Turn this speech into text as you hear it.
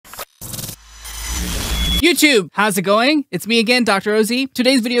YouTube, how's it going? It's me again, Dr. Ozi.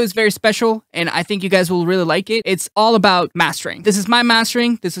 Today's video is very special, and I think you guys will really like it. It's all about mastering. This is my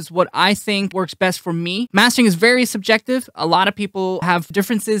mastering. This is what I think works best for me. Mastering is very subjective. A lot of people have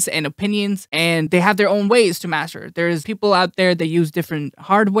differences and opinions, and they have their own ways to master. There's people out there that use different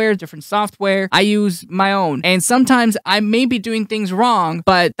hardware, different software. I use my own, and sometimes I may be doing things wrong,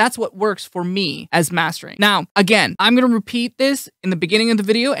 but that's what works for me as mastering. Now, again, I'm going to repeat this in the beginning of the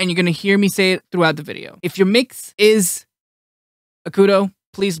video, and you're going to hear me say it throughout the video. If your mix is a kudo,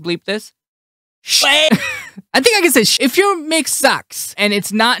 please bleep this. I think I can say if your mix sucks and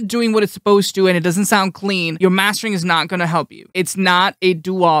it's not doing what it's supposed to and it doesn't sound clean, your mastering is not going to help you. It's not a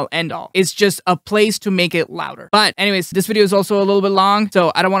do-all, end-all. It's just a place to make it louder. But anyways, this video is also a little bit long,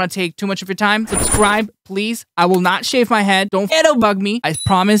 so I don't want to take too much of your time. Subscribe, please. I will not shave my head. Don't bug me. I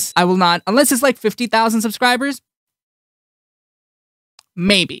promise I will not. Unless it's like 50,000 subscribers.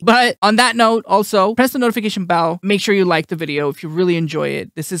 Maybe. But on that note, also press the notification bell. Make sure you like the video if you really enjoy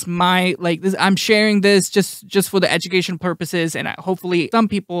it. This is my, I'm sharing this just for the education purposes, and hopefully some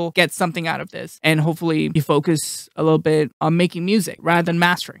people get something out of this, and hopefully you focus a little bit on making music rather than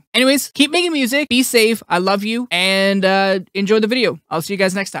mastering. Anyways, keep making music, be safe, I love you, and enjoy the video. I'll see you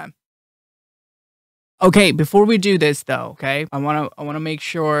guys next time. Okay, before we do this though, okay, I wanna make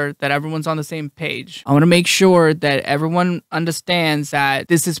sure that everyone's on the same page. I wanna make sure that everyone understands that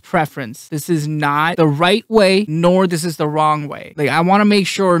this is preference. This is not the right way, nor this is the wrong way. Like, I wanna make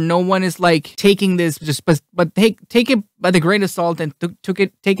sure no one is like taking this just, but take it by the grain of salt and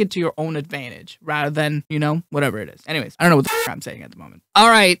take it to your own advantage rather than, you know, whatever it is. Anyways, I don't know what the f I'm saying at the moment. All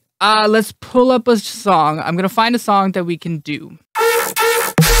right, let's pull up a song. I'm gonna find a song that we can do.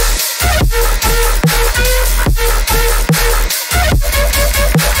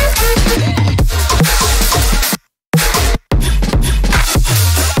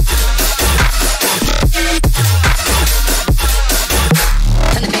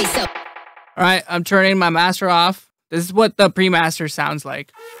 All right, I'm turning my master off. This is what the pre-master sounds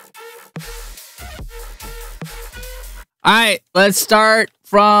like. All right, let's start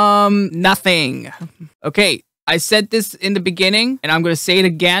from nothing. Okay, I said this in the beginning, and I'm going to say it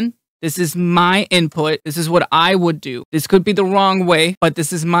again. This is my input. This is what I would do. This could be the wrong way, but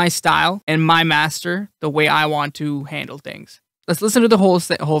this is my style and my master, the way I want to handle things. Let's listen to the whole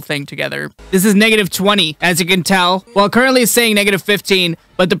thing together. This is -20, as you can tell. Well, currently it's saying -15,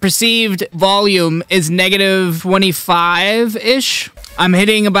 but the perceived volume is -25-ish. I'm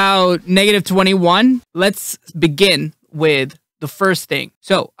hitting about -21. Let's begin with the first thing.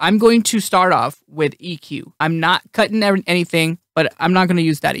 So I'm going to start off with EQ. I'm not cutting anything, but I'm not going to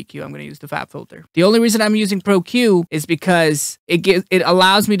use that EQ. I'm going to use the fab filter. The only reason I'm using Pro Q is because it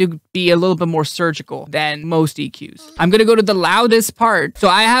allows me to be a little bit more surgical than most EQs. I'm going to go to the loudest part. So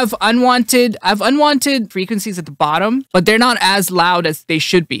I have unwanted frequencies at the bottom, but they're not as loud as they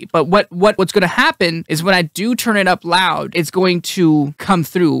should be. But what's going to happen is when I do turn it up loud, it's going to come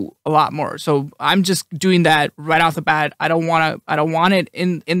through a lot more. So I'm just doing that right off the bat. I don't want it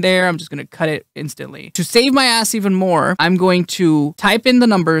in there. I'm just going to cut it instantly. To save my ass even more, I'm going to type in the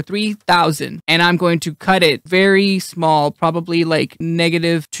number 3000 and I'm going to cut it very small, probably like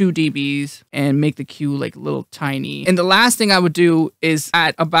 -2 dBs, and make the Q like a little tiny. And the last thing I would do is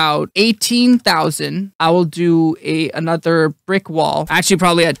at about 18,000, I will do another brick wall, actually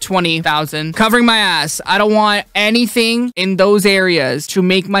probably at 20,000, covering my ass. I don't want anything in those areas to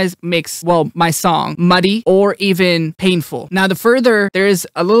make my mix, well, my song muddy or even painful. Now, the further, there's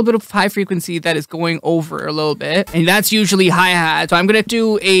a little bit of high frequency that is going over a little bit, and that's usually hi-hat. So I'm gonna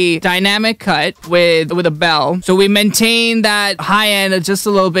do a dynamic cut with a bell. So we maintain that high end just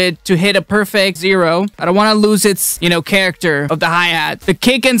a little bit to hit a perfect 0. I don't want to lose its, you know, character of the hi-hat. The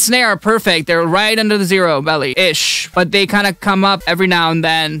kick and snare are perfect. They're right under the 0 belly-ish, but they kind of come up every now and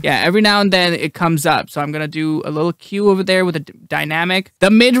then. Yeah, every now and then it comes up. So I'm gonna do a little Q over there with a dynamic. The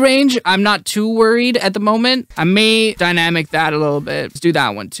mid-range, I'm not too worried at the moment. I may dynamic that a little bit. Let's do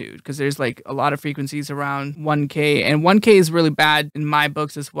that one too, because there's like a lot of frequencies around 1K, and 1K is really bad in my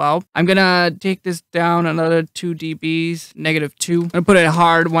books as well. I'm gonna take this down another 2 dBs, -2. I'm gonna put it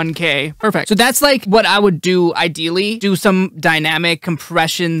hard 1K. Perfect. So that's like what I would do ideally. Do some dynamic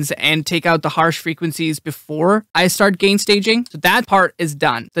compressions and take out the harsh frequencies before I start gain staging. So that part is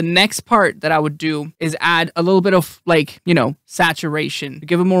done. The next part that I would do is add a little bit of, like, you know, saturation to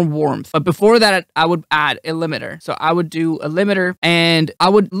give it more warmth. But before that, I would add a limiter. So I would do a limiter and I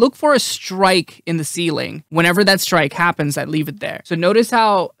would look for a strike in the ceiling. Whenever that strike happens, I leave it there. So notice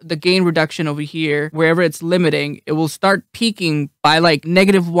how the gain reduction over here, wherever it's limiting, it will start peaking by like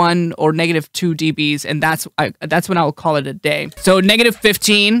 -1 or -2 dBs, and that's when I will call it a day. So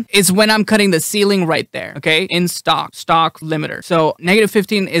 -15 is when I'm cutting the ceiling right there, okay? In stock limiter. So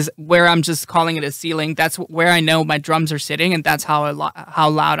 -15 is where I'm just calling it a ceiling. That's where I know my drums are sitting, and that's how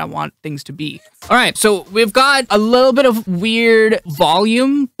loud I want things to be. All right, so we've got a little bit of weird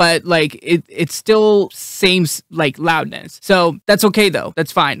volume, but like it's still same like loudness. So that's okay though.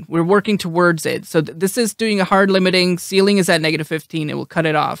 That's fine. We're working towards it. So this is doing a hard limiting. Ceiling is at -15. It will cut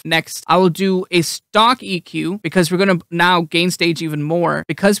it off. Next, I will do a stock EQ because we're going to now gain stage even more.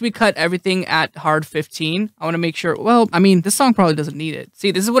 Because we cut everything at hard 15, I want to make sure, well, I mean, this song probably doesn't need it.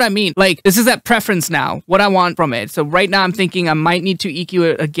 See, this is what I mean. Like, this is that preference now, what I want from it. So right now I'm thinking I might need to EQ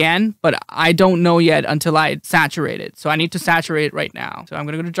it again, but I don't know yet until I saturate it. So I need to saturate it right now. So I'm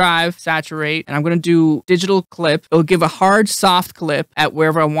going to go to drive, saturate, and I'm going to do digital clip. It'll give a hard, soft clip at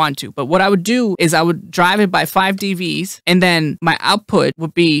wherever I want to. But what I would do is I would drive it by 5 dBs, and then my output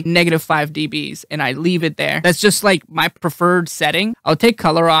would be -5 dBs, and I leave it there. That's just like my preferred setting. I'll take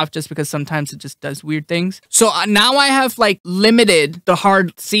color off just because sometimes it just does weird things. So now I have like limited the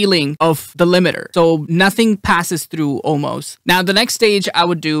hard ceiling of the limiter. So nothing passes through almost. Now the next stage I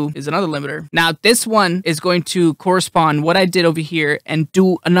would do is another limiter. Now this one is going to correspond what I did over here and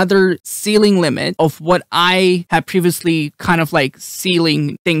do another ceiling limit of what I had previously kind of like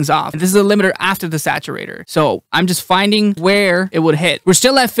sealing things off. And this is a limiter after the saturator. So I'm just finding where it would hit. We're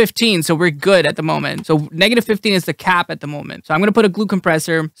still at 15, so we're good at the moment. So -15 is the cap at the moment. So I'm going to put a glue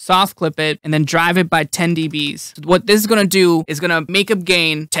compressor, soft clip it, and then drive it by 10 dBs. So what this is going to do is going to make up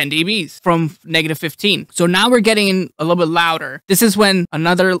gain 10 dBs from -15. So now we're getting a little bit louder. This is when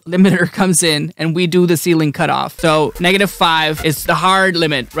another limiter comes in and we do the ceiling cutoff. So -5 is the hard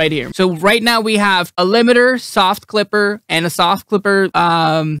limit right here. So right now we have a limiter, soft clipper, and a soft clipper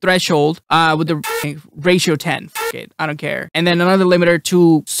threshold with the ratio 10. F it, I don't care. And then another limiter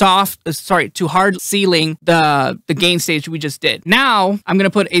to to hard ceiling the gain stage we just did. Now I'm gonna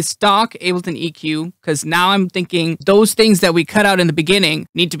put a stock Ableton EQ because now I'm thinking those things that we cut out in the beginning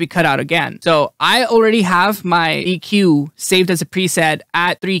need to be cut out again. So I already have my EQ saved as a preset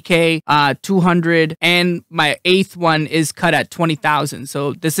at 3K, 200, and my 8th one is cut at 20,000.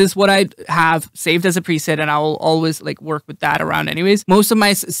 So this is what I have saved as a preset, and I will always like work with that around anyways. Most of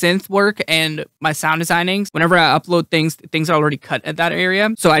my synth work and my sound designings, whenever I upload things are already cut at that area.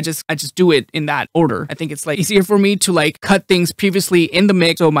 So I just do it in that order. I think it's like easier for me to like cut things previously in the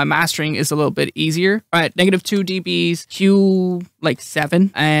mix, so my mastering is a little bit easier. All right, -2 dBs, Q like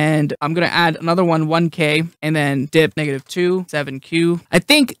 7, and I'm gonna add another one, 1K, and then dip -2, 7Q. I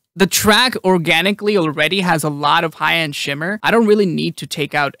think the track organically already has a lot of high-end shimmer. I don't really need to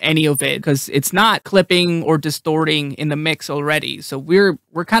take out any of it because it's not clipping or distorting in the mix already. So we're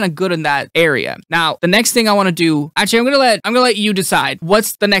kind of good in that area. Now, the next thing I want to do, actually, I'm gonna let you decide.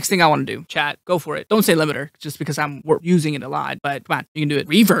 What's the next thing I want to do? Chat, go for it. Don't say limiter just because I'm using it a lot, but come on, you can do it.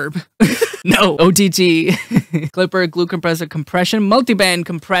 Reverb. No. OTT. Clipper, glue compressor, compression, multiband,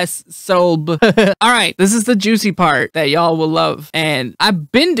 compress, sub. All right, this is the juicy part that y'all will love. And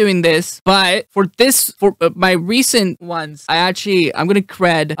I've been doing this, but for my recent ones, I'm gonna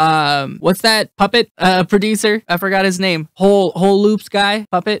cred, what's that puppet producer? I forgot his name. Whole Loops guy,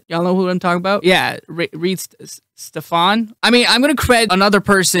 puppet. Y'all know who I'm talking about? Yeah, Reed Stefan. I mean, I'm gonna cred another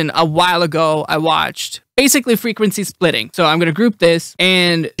person a while ago I watched. Basically frequency splitting. So I'm going to group this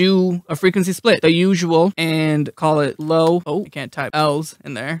and do a frequency split, the usual, and call it low. Oh, you can't type L's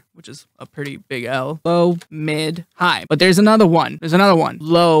in there, which is a pretty big L. Low, mid, high. But there's another one.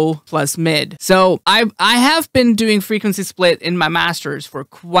 Low plus mid. So I have been doing frequency split in my masters for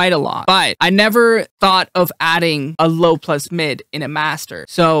quite a lot, but I never thought of adding a low plus mid in a master.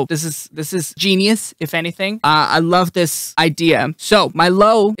 So this is genius, if anything. I love this idea. So my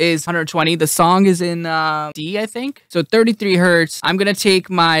low is 120. The song is in D, I think. So 33 hertz. I'm going to take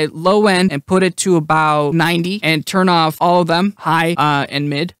my low end and put it to about 90 and turn off all of them, high and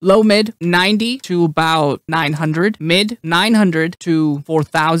mid. Low mid, 90 to about 900. Mid, 900 to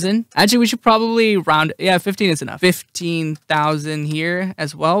 4,000. Actually, we should probably round, yeah, 15 is enough. 15,000 here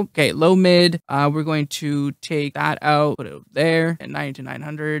as well. Okay, low mid, we're going to take that out, put it over there, and 90 to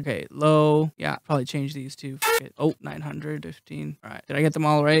 900. Okay, low, yeah, probably change these two. Oh, 900, 15. All right, did I get them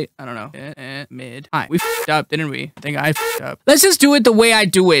all right? I don't know. Mid, high. We f***ed up, didn't we? I think I f***ed up. Let's just do it the way I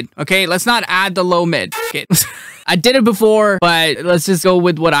do it, okay? Let's not add the low mid. Okay. I did it before, but let's just go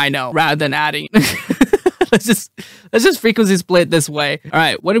with what I know rather than adding. let's just frequency split this way. All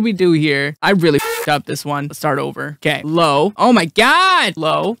right, what did we do here? I really f***ed up this one. Let's start over. Okay, low. Oh my God.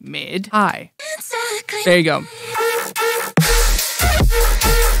 Low, mid, high. There you go.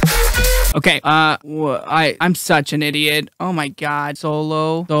 Okay, I'm such an idiot. Oh my God.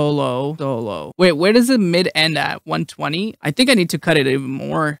 Solo, solo, solo. Wait, where does the mid end at? 120? I think I need to cut it even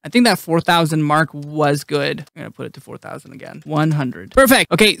more. I think that 4,000 mark was good. I'm gonna put it to 4,000 again. 100.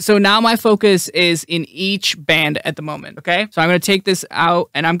 Perfect. Okay, so now my focus is in each band at the moment, okay? So I'm gonna take this out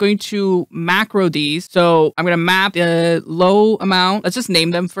and I'm going to macro these. So I'm gonna map the low amount. Let's just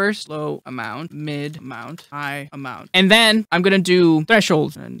name them first. Low amount, mid amount, high amount. And then I'm gonna do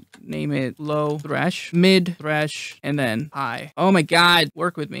thresholds and name it low thresh, mid thresh, and then high. Oh my God,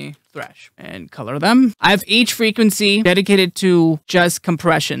 work with me. Thresh and color them. I have each frequency dedicated to just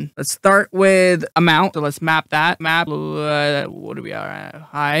compression. Let's start with amount. So let's map that. Map, what do we are at?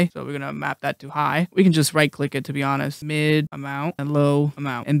 High. So we're gonna map that to high. We can just right click it, to be honest. Mid amount and low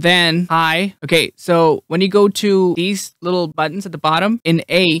amount. And then high. Okay, so when you go to these little buttons at the bottom, in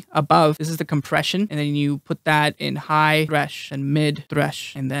A above, this is the compression. And then you put that in high thresh and mid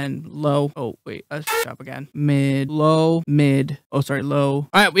thresh and then low. Oh, wait, let's up again. Mid, low, mid. Oh, sorry, low.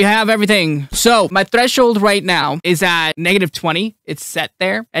 All right, we have everything. So my threshold right now is at -20. It's set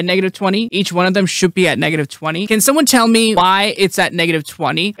there at -20. Each one of them should be at -20. Can someone tell me why it's at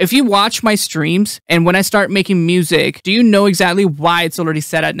 -20? If you watch my streams and when I start making music, do you know exactly why it's already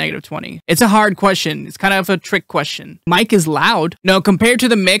set at -20? It's a hard question. It's kind of a trick question. Mic is loud. No, compared to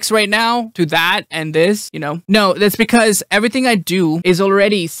the mix right now, to that and this, you know, no, that's because everything I do is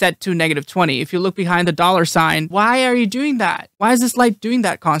already set to -20. If you look behind the $sign, why are you doing that? Why is this light doing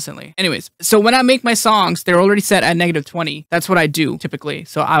that constantly? Anyways, so when I make my songs, they're already set at -20. That's what I do typically.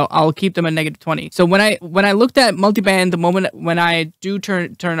 So I'll keep them at -20. So when I looked at multiband, the moment when I do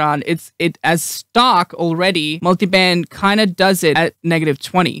turn on, it as stock already, multiband kind of does it at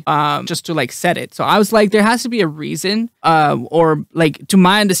 -20, just to like set it. So I was like, there has to be a reason, or like to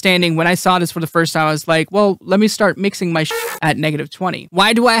my understanding, when I saw this for the first time, I was like, well, let me start mixing my at -20.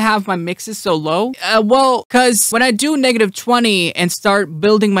 Why do I have my mixes so low? Well, because when I do -20 and start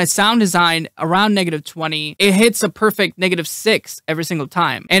building my sound design around -20, it hits a perfect -6 every single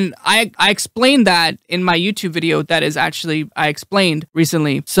time. And I explained that in my YouTube video that is actually, I explained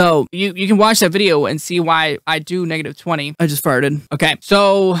recently. So you can watch that video and see why I do -20. I just farted. Okay,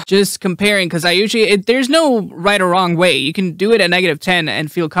 so just comparing, because I usually, there's no right or wrong way. You can do it at -10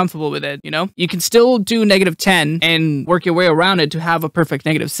 and feel comfortable with it, you know? You can still do -10 and work your way around it to have a perfect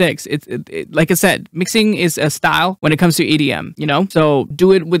 -6. Like I said, mixing is a style when it comes to EDM, you know? So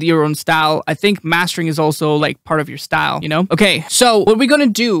do it with your own style. I think mastering is also like part of your style, you know? Okay, so what we're gonna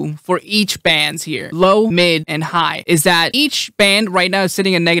do for each bands here, low, mid, and high, is that each band right now is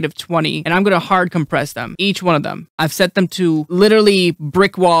sitting at -20, and I'm gonna hard compress them, each one of them. I've set them to literally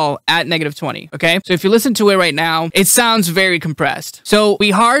brick wall at -20, okay? So if you listen to it right now, it sounds very compressed. So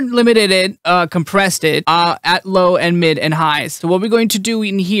we hard limited it, compressed it at low and mid and highs. So what we're going to do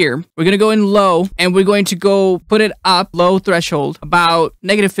in here, we're gonna go in low, and we're going to go put it up, low threshold, about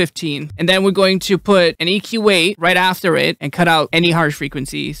 -15. And then we're going to put an EQ weight right after it and cut out any harsh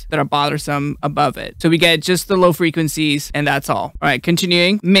frequencies that are bothersome above it. So we get just the low frequencies, and that's all. All right,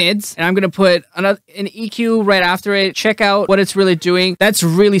 continuing. Mids, and I'm going to put an EQ right after it. Check out what it's really doing. That's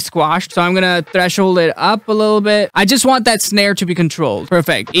really squashed. So I'm going to threshold it up a little bit. I just want that snare to be controlled.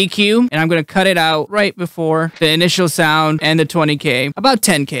 Perfect. EQ, and I'm going to cut it out right before the initial sound and the 20K, about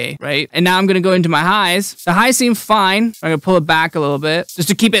 10K, right? And now I'm going to go into my highs. The highs seem fine. I'm going to pull it back a little bit just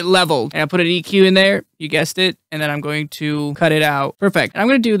to keep it leveled. And I put an EQ in there. You guessed it. And then I'm going to cut it out. Perfect. And I'm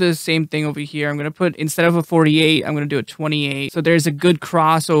going to do the same thing over here. I'm going to put, instead of a 48, I'm going to do a 28. So there's a good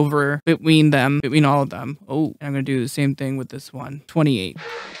crossover between them, between all of them. Oh, and I'm going to do the same thing with this one. 28.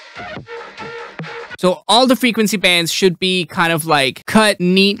 So all the frequency bands should be kind of like cut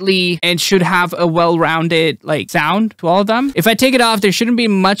neatly and should have a well-rounded like sound to all of them. If I take it off, there shouldn't be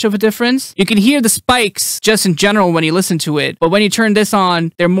much of a difference. You can hear the spikes just in general when you listen to it. But when you turn this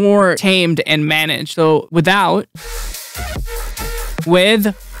on, they're more tamed and managed. So without, with,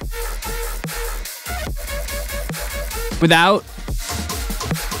 without,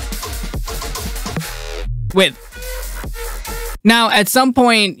 with. Now, at some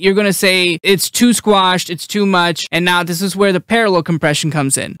point, you're going to say it's too squashed, it's too much. And now this is where the parallel compression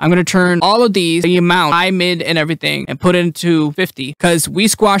comes in. I'm going to turn all of these, the amount, high, mid, and everything, and put it into 50 because we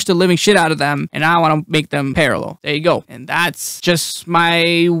squashed the living shit out of them and I want to make them parallel. There you go. And that's just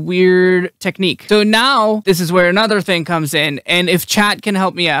my weird technique. So now this is where another thing comes in. And if chat can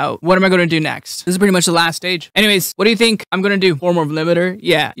help me out, what am I going to do next? This is pretty much the last stage. Anyways, what do you think I'm going to do? Form of limiter?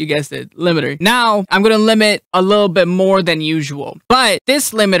 Yeah, you guessed it. Limiter. Now I'm going to limit a little bit more than usual, but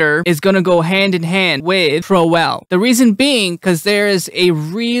this limiter is going to go hand in hand with ProL. The reason being because there is a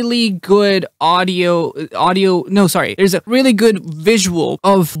really good there's a really good visual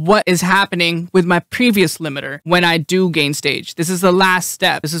of what is happening with my previous limiter when I do gain stage. This is the last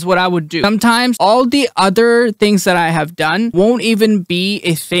step. This is what I would do. Sometimes all the other things that I have done won't even be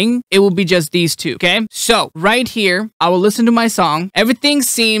a thing. It will be just these two. Okay. So right here, I will listen to my song. Everything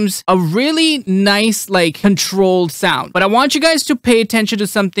seems a really nice, like controlled sound, but I want you guys to pay attention to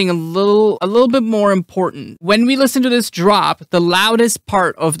something a little bit more important. When we listen to this drop, the loudest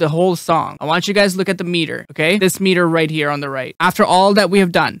part of the whole song, I want you guys to look at the meter. Okay. This meter right here on the right. After all that we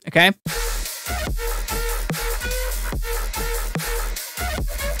have done. Okay.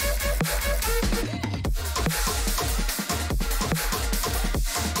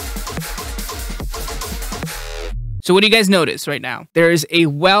 So what do you guys notice right now? There is a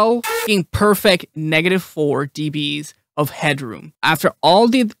perfect -4 dBs of headroom. After all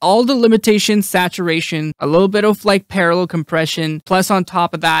the limitations, saturation, a little bit of like parallel compression, plus on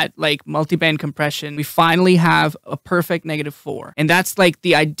top of that, like multiband compression, we finally have a perfect -4. And that's like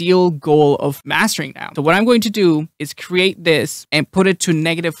the ideal goal of mastering now. So what I'm going to do is create this and put it to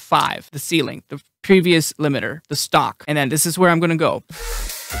 -5, the ceiling, the previous limiter, the stock. And then this is where I'm going to go.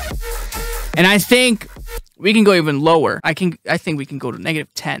 And I think we can go even lower. I think we can go to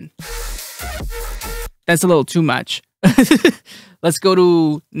 -10. That's a little too much. Let's go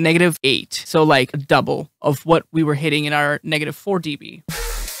to -8. So like a double of what we were hitting in our -4 dB.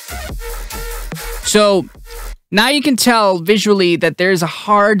 So now you can tell visually that there's a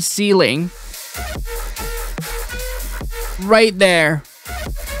hard ceiling right there.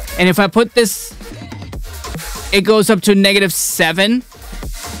 And if I put this, it goes up to -7.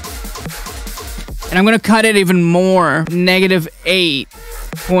 And I'm going to cut it even more.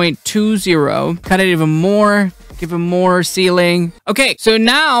 -8.20. Cut it even more. Give him more ceiling. Okay, so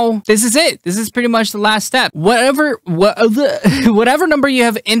now this is it. This is pretty much the last step. Whatever number you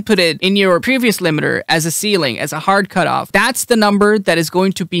have inputted in your previous limiter as a ceiling, as a hard cutoff, that's the number that is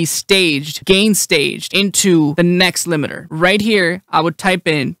going to be gain staged into the next limiter. Right here, I would type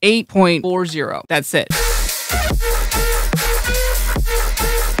in 8.40. That's it.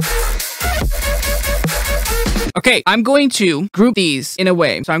 Okay, I'm going to group these in a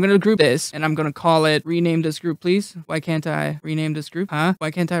way. So I'm going to group this and I'm going to call it, rename this group, please. Why can't I rename this group? Huh?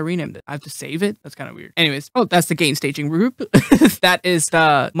 Why can't I rename it? I have to save it? That's kind of weird. Anyways, oh, that's the gain staging group. That is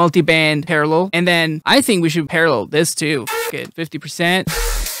the multi-band parallel. And then I think we should parallel this too. Get 50%.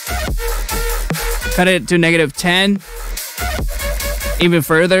 Cut it to -10. Even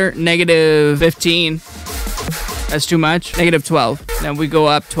further, -15. That's too much. -12. Then we go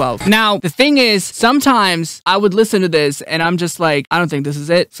up 12. Now, the thing is, sometimes I would listen to this and I'm just like, I don't think this is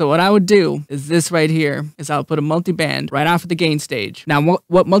it. So what I would do is this right here is I'll put a multiband right after the gain stage. Now,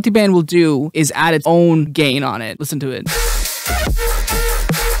 what multiband will do is add its own gain on it. Listen to it.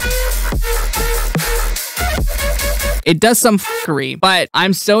 It does some fuckery, but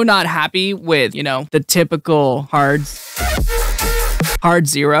I'm so not happy with, you know, the typical hard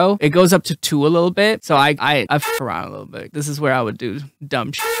 0. It goes up to 2 a little bit. So I fuck around a little bit. This is where I would do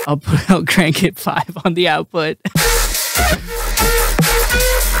dumb shit. I'll crank it 5 on the output.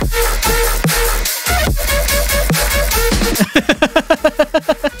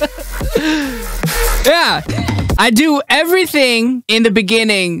 Yeah. I do everything in the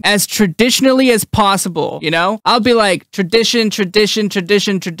beginning as traditionally as possible, you know? I'll be like tradition, gain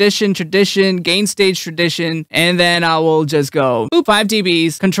stage tradition, and then I will just go, boop, 5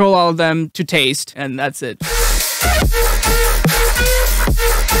 dBs, control all of them to taste, and that's it.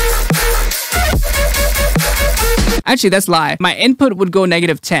 Actually, that's lie. My input would go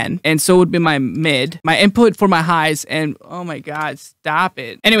 -10, and so would be my mid. My input for my highs, and oh my god, stop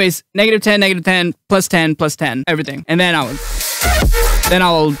it. Anyways, -10, plus 10, plus 10, everything. And then I'll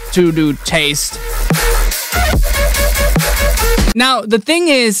do taste. Now, the thing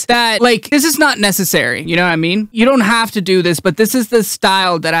is that, like, this is not necessary. You know what I mean? You don't have to do this, but this is the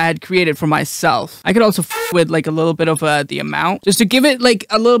style that I had created for myself. I could also f with like a little bit of the amount just to give it like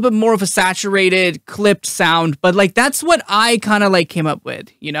a little bit more of a saturated, clipped sound. But like, that's what I kind of like came up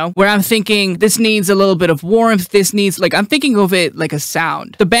with, you know, where I'm thinking this needs a little bit of warmth. This needs, like, I'm thinking of it like a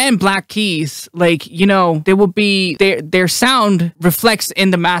sound. The band Black Keys, like, you know, they will be, their sound reflects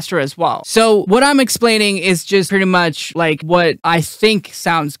in the master as well. So what I'm explaining is just pretty much like what I think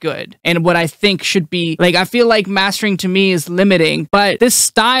sounds good and what I think should be, like, I feel like mastering to me is limiting, but this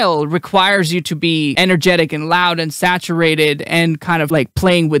style requires you to be energetic and loud and saturated and kind of like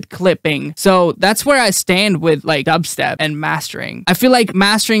playing with clipping. So that's where I stand with like dubstep and mastering. I feel like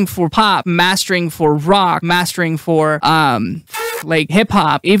mastering for pop, mastering for rock, mastering for like hip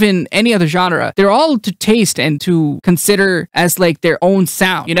hop, even any other genre, they're all to taste and to consider as like their own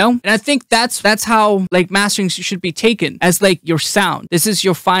sound, you know? And I think that's how like mastering should be taken, as like your sound. This is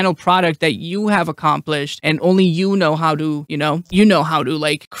your final product that you have accomplished, and only you know how to, you know how to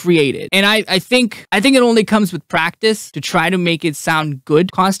like create it. And I think it only comes with practice to try to make it sound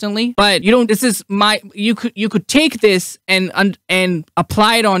good constantly. But you don't, this is my, you could take this and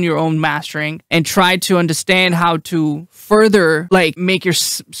apply it on your own mastering and try to understand how to further like make your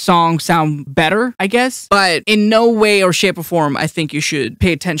song sound better, I guess. But in no way or shape or form, I think you should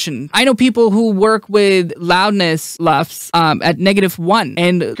pay attention. I know people who work with loudness LUFS at -1,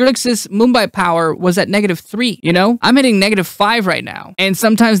 and Skrillex' Mumbai power was at -3, you know? I'm hitting -5 right now. And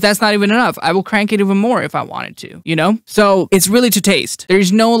sometimes that's not even enough. I will crank it even more if I wanted to, you know? So it's really to taste.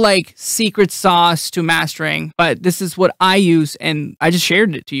 There's no like secret sauce to mastering, but this is what I use, and I just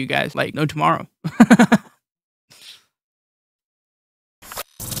shared it to you guys like no tomorrow.